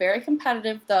been very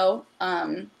competitive, though,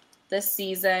 this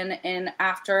season. And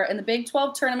in the Big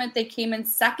 12 tournament, they came in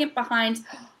second behind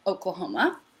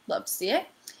Oklahoma. Love to see it.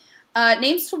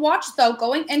 Names to watch, though,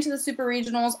 going into the Super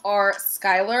Regionals are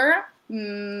Skylar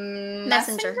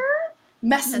Messenger.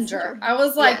 I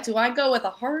was like, do I go with a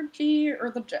hard G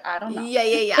or the J? I don't know.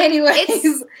 Yeah.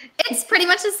 Anyways. It's pretty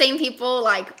much the same people,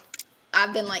 like,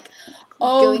 I've been, like,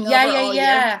 going over all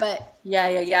year, but...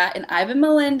 Yeah. And Ivan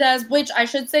Melendez, which I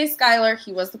should say Skylar,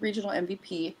 he was the regional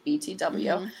MVP, BTW.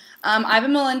 Mm-hmm.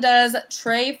 Ivan Melendez,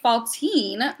 Trey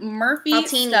Faltine, Murphy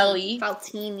Stelly.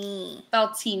 Faltini.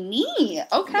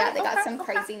 Okay. Yeah, they got some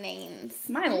crazy names.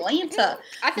 My Lanta.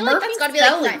 I feel like that's got to be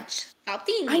like French.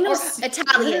 Faltini. I know.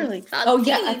 Italian. Oh,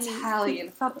 yeah,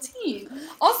 Italian. Faltine.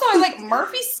 Also, I like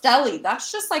Murphy Stelly.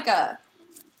 That's just like a...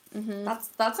 Mm-hmm.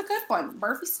 That's a good one.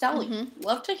 Murphy Stelly. Mm-hmm.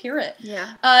 Love to hear it.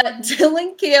 Yeah.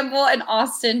 Dylan Campbell and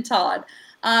Austin Todd.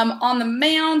 On the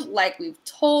mound, like we've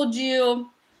told you.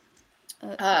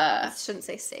 I shouldn't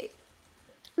say state.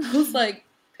 I was like,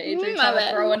 Paige, are you trying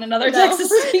to throw in another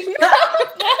Texas state?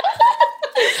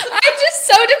 I'm just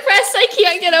so depressed I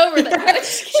can't get over that.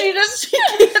 She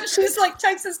can't. She's like,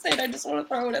 Texas State, I just want to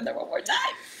throw it in there one more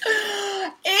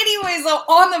time. Anyways, so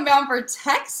on the mound for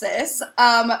Texas,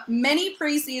 many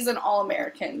preseason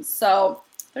All-Americans. So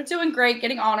they're doing great.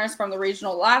 Getting honors from the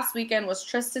regional last weekend was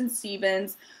Tristan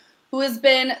Stevens, who has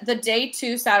been the day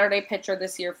 2 Saturday pitcher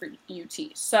this year for UT.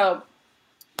 So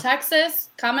Texas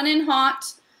coming in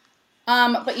hot.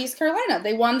 But East Carolina,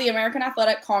 they won the American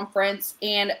Athletic Conference,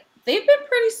 and they've been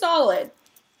pretty solid.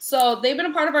 So they've been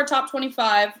a part of our top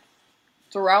 25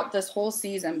 throughout this whole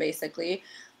season, basically.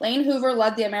 Lane Hoover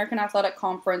led the American Athletic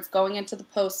Conference going into the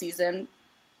postseason,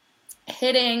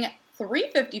 hitting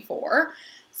 .354.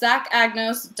 Zach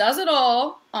Agnos does it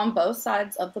all on both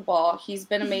sides of the ball. He's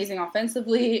been amazing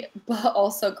offensively, but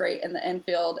also great in the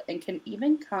infield, and can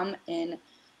even come in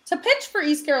to pitch for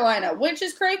East Carolina, which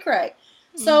is cray-cray.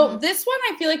 So this one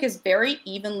I feel like is very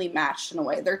evenly matched in a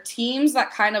way. They're teams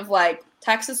that kind of like,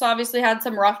 Texas obviously had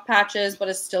some rough patches, but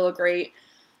is still a great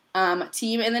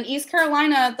team. And then East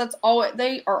Carolina,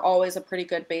 they are always a pretty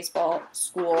good baseball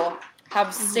school.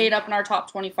 Have stayed up in our top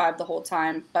 25 the whole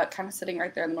time, but kind of sitting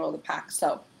right there in the middle of the pack.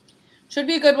 So should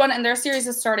be a good one. And their series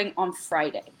is starting on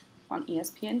Friday on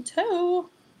ESPN2.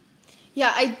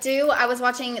 Yeah, I do. I was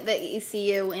watching the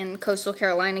ECU and Coastal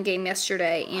Carolina game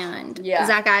yesterday, and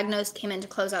Zach Agnos came in to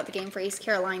close out the game for East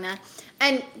Carolina,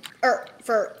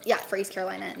 for East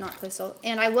Carolina, not Coastal.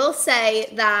 And I will say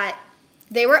that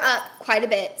they were up quite a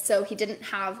bit, so he didn't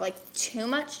have like too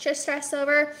much to stress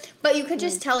over. But you could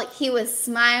just tell like he was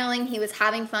smiling, he was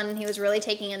having fun, and he was really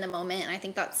taking in the moment. And I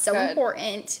think that's so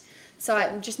important. So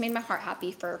it just made my heart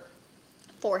happy for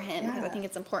him, because I think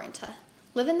it's important to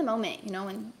live in the moment,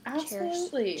 and cherish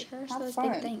those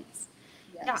big things.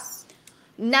 Yes. Yeah.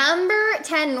 Number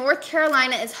 10, North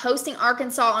Carolina is hosting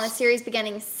Arkansas on a series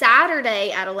beginning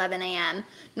Saturday at 11 a.m.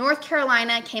 North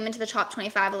Carolina came into the top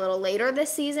 25 a little later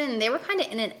this season, and they were kind of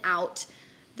in and out.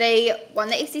 They won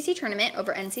the ACC tournament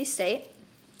over NC State.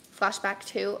 Flashback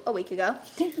to a week ago.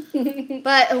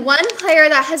 But one player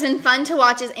that has been fun to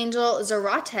watch is Angel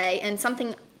Zarate, and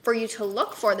something for you to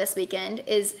look for this weekend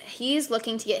is he's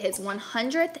looking to get his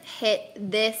 100th hit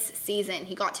this season.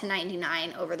 He got to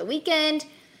 99 over the weekend.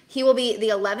 He will be the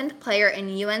 11th player in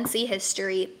UNC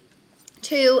history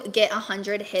to get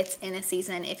 100 hits in a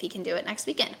season if he can do it next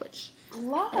weekend, which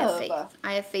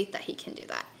I have faith that he can do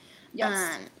that.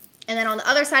 Yes. And then on the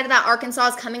other side of that, Arkansas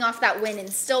is coming off that win in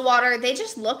Stillwater. They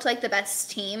just looked like the best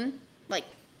team, like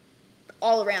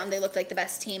all around. They looked like the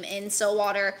best team in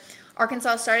Stillwater.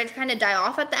 Arkansas started to kind of die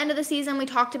off at the end of the season, we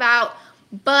talked about,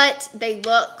 but they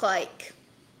look like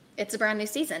it's a brand new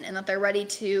season and that they're ready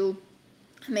to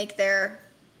make their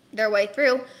way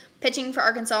through. Pitching for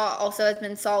Arkansas also has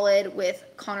been solid with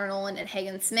Connor Nolan and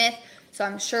Hagen Smith, so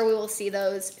I'm sure we will see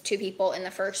those two people in the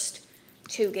first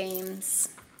 2 games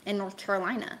in North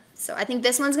Carolina. So I think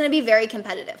this one's going to be very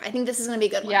competitive. I think this is going to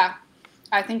be a good one. Yeah,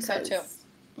 I think so too.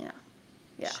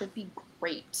 Yeah. Should be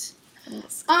great.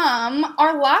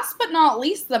 Our last but not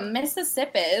least, the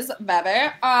Mississippis,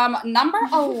 baby. Number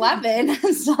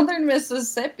 11, Southern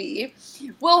Mississippi,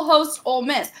 will host Ole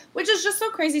Miss, which is just so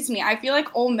crazy to me. I feel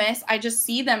like Ole Miss, I just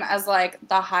see them as like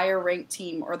the higher ranked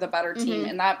team or the better team,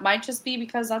 and that might just be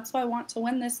because that's who I want to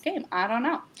win this game. I don't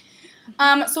know.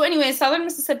 So anyway, Southern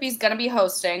Mississippi is going to be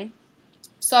hosting.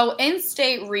 So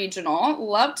in-state regional,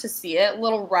 love to see it,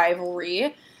 little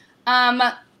rivalry.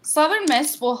 Southern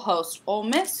Miss will host Ole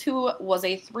Miss, who was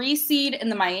a 3 seed in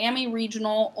the Miami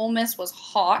regional. Ole Miss was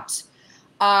hot.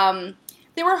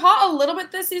 They were hot a little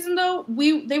bit this season, though.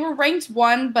 They were ranked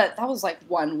 1, but that was like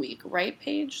 1 week, right,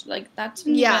 Paige? Like that's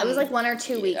it was like 1 or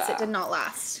 2 weeks. It did not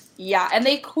last. Yeah, and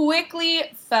they quickly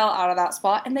fell out of that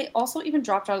spot, and they also even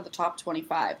dropped out of the top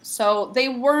 25. So they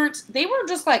were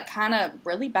just like kind of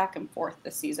really back and forth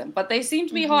this season, but they seem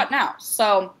to be hot now.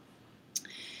 So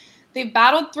they've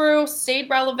battled through, stayed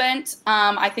relevant.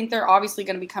 I think they're obviously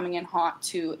going to be coming in hot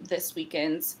to this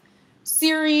weekend's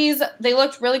series. They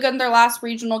looked really good in their last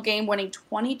regional game, winning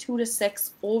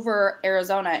 22-6 over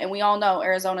Arizona, and we all know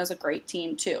Arizona is a great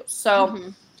team too.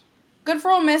 So good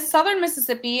for Ole Miss. Southern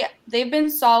Mississippi, they've been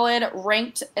solid,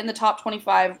 ranked in the top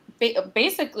 25.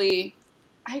 Basically,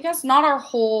 I guess not our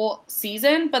whole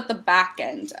season, but the back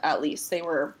end at least. They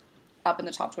were up in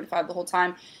the top 25 the whole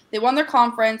time. They won their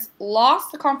conference,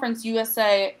 lost the Conference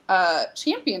USA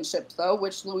championship, though,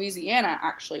 which Louisiana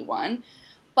actually won.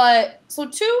 But so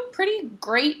 2 pretty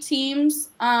great teams.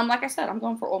 Like I said, I'm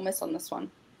going for Ole Miss on this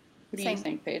one. What do you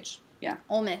think, Paige? Yeah.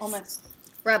 Ole Miss. Ole Miss.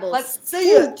 Rebels. Let's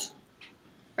see it.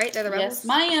 Right? They're the Rebels? Yes,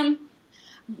 ma'am.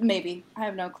 Maybe. I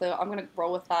have no clue. I'm going to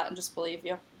roll with that and just believe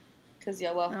you. Because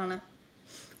yellow. I don't know.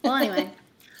 Well, anyway.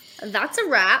 That's a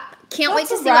wrap. Can't wait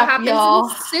to see what happens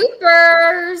in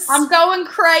Supers. I'm going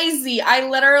crazy.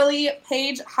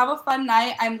 Paige, have a fun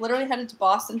night. I'm literally headed to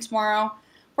Boston tomorrow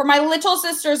for my little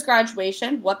sister's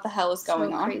graduation. What the hell is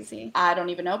going on? Crazy. I don't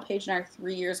even know. Paige and I are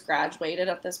 3 years graduated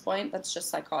at this point. That's just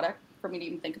psychotic for me to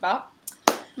even think about.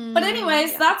 But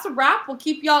anyways, that's a wrap. We'll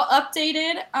keep y'all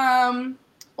updated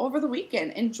over the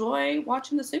weekend. Enjoy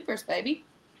watching the Supers, baby.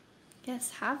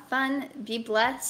 Yes, have fun. Be blessed.